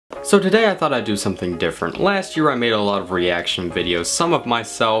So today I thought I'd do something different. Last year I made a lot of reaction videos, some of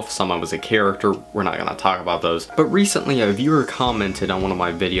myself, some I was a character, we're not gonna talk about those. But recently a viewer commented on one of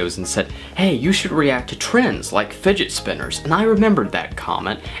my videos and said, hey, you should react to trends like fidget spinners. And I remembered that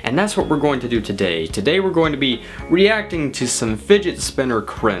comment, and that's what we're going to do today. Today we're going to be reacting to some fidget spinner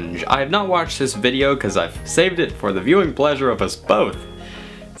cringe. I have not watched this video because I've saved it for the viewing pleasure of us both.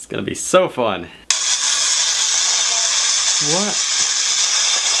 It's gonna be so fun. What?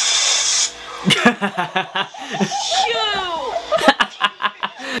 Shoo!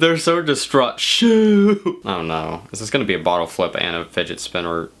 They're so distraught. Shoo! Oh no. Is this gonna be a bottle flip and a fidget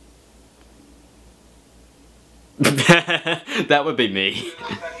spinner? That would be me.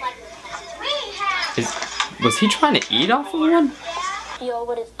 Was he trying to eat off of one? Yo,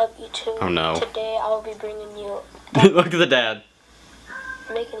 what is up, YouTube? Oh no. Today I will be bringing you... Look at the dad.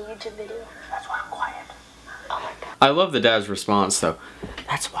 I'm making a YouTube video. That's why I'm quiet. Oh my god. I love the dad's response though.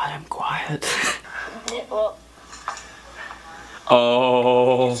 That's why I'm quiet. Well,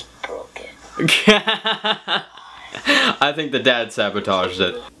 oh. it's broken. I think the dad sabotaged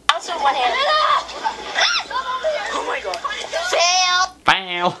it. Also one hand. Oh my god.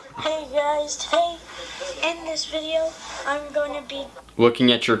 Fail! Hey guys, today in this video I'm going to be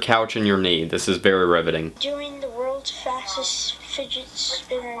Looking at your couch and your knee. This is very riveting. doing the world's fastest fidget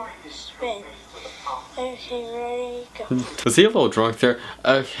spinner spin. Okay, ready, go. Was he a little drunk there?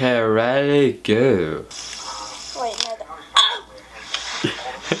 Okay, ready, go. Wait, no,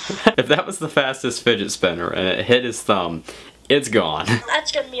 If that was the fastest fidget spinner and it hit his thumb, it's gone.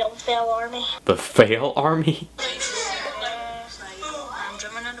 that's gonna be a fail army. The fail army? I'm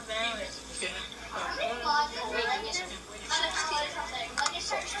jumping on the bed.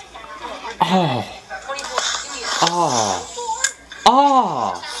 Oh. Oh.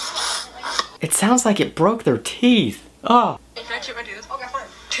 Oh. It sounds like it broke their teeth. Oh. Has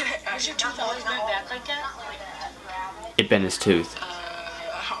your tooth always been back like that? It bent his tooth.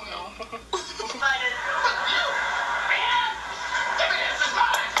 I don't know.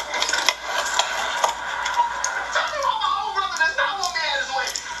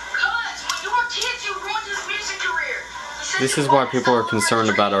 This is why people are concerned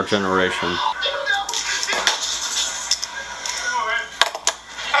about our generation.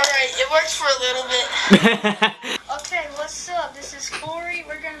 Alright, it works for a little bit. Okay, what's up? This is Corey.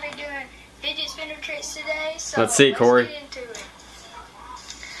 We're going to be doing fidget spinner tricks today. So Let's see, Corey. Get into it.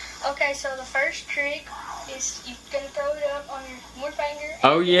 Okay, so the first trick is you're going to throw it up on your one finger.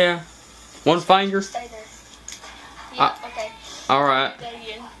 Oh yeah. One finger? Stay there. Yeah, okay. Alright. That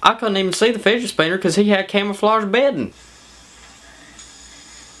again. I couldn't even see the fidget spinner because he had camouflage bedding.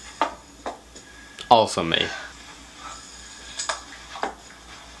 Also me.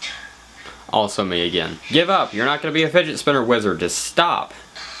 Also me again. Give up. You're not going to be a fidget spinner wizard. Just stop.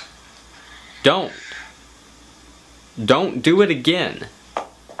 Don't. Don't do it again.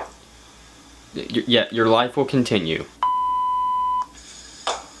 Yeah, your life will continue.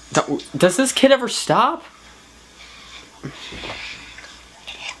 Does this kid ever stop? It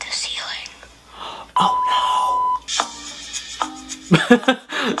hit the ceiling. Oh no.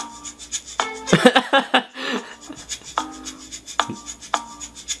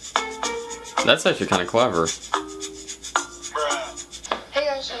 That's actually kind of clever. Hey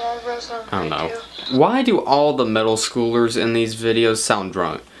guys, so I wrote some I don't know. Why do all the middle schoolers in these videos sound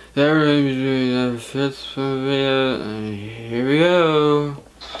drunk? Here we go.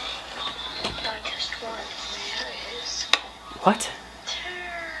 Not just one, there is What? two.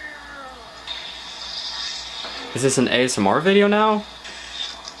 Is this an ASMR video now?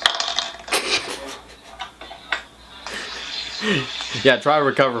 Yeah, try to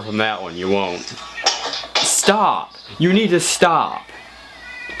recover from that one. You won't. Stop! You need to stop.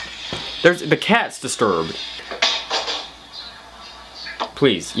 The cat's disturbed.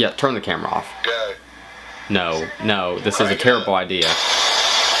 Please, yeah, turn the camera off. Go. No, no, this is a terrible idea.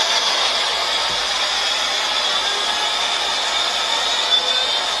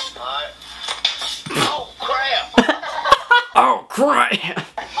 Oh crap! Oh, crap!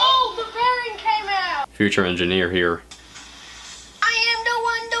 Oh, the bearing came out! Future engineer here. I am the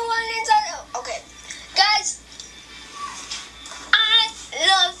one inside. Okay, guys, I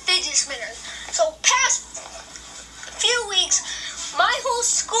love fidget spinners. So past few weeks, my whole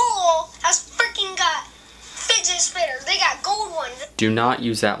school has freaking got fidget spinners. They got gold ones. Do not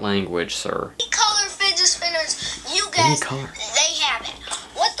use that language, sir. Any color fidget spinners you guys, they have it.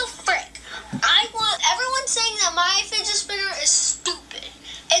 What the frick? I want everyone saying that my fidget spinner is stupid.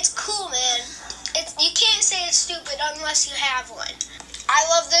 It's cool, man. You can't say it's stupid unless you have one. I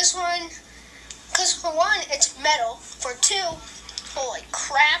love this one because for one, it's metal. For two, holy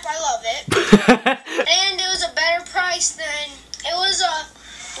crap, I And it was a better price than, it was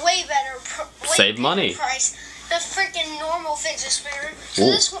a way better Save money. price than freaking normal fidget spinner. So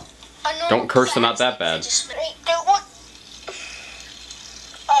Ooh. this one, a normal Don't curse them out that bad.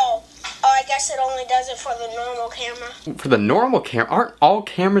 Oh, I guess it only does it for the normal camera. For the normal camera? Aren't all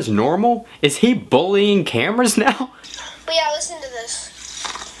cameras normal? Is he bullying cameras now? But yeah, listen to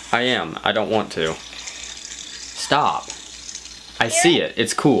this. I am. I don't want to. Stop. I see it.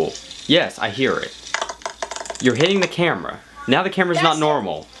 It's cool. Yes, I hear it. You're hitting the camera. Now the camera's not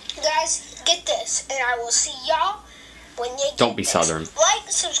normal. Guys, get this, and I will see y'all when you get Don't be this. Southern. Like,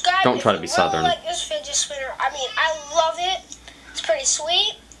 subscribe. Don't try to be Southern. Like this fidget spinner. I mean, I love it. It's pretty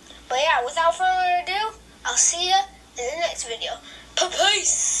sweet. But yeah, without further ado, I'll see ya in the next video.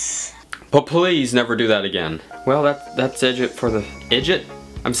 Peace. But please never do that again. Well, that's it for the Idget?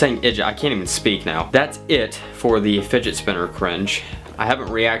 I'm saying Idget. I can't even speak now. That's it for the fidget spinner cringe. I haven't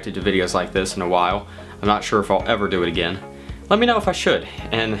reacted to videos like this in a while. I'm not sure if I'll ever do it again. Let me know if I should,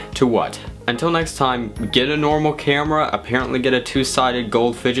 and to what. Until next time, get a normal camera, apparently get a two-sided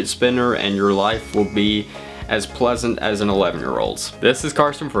gold fidget spinner, and your life will be as pleasant as an 11-year-old's. This is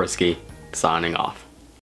Carson Frisky, signing off.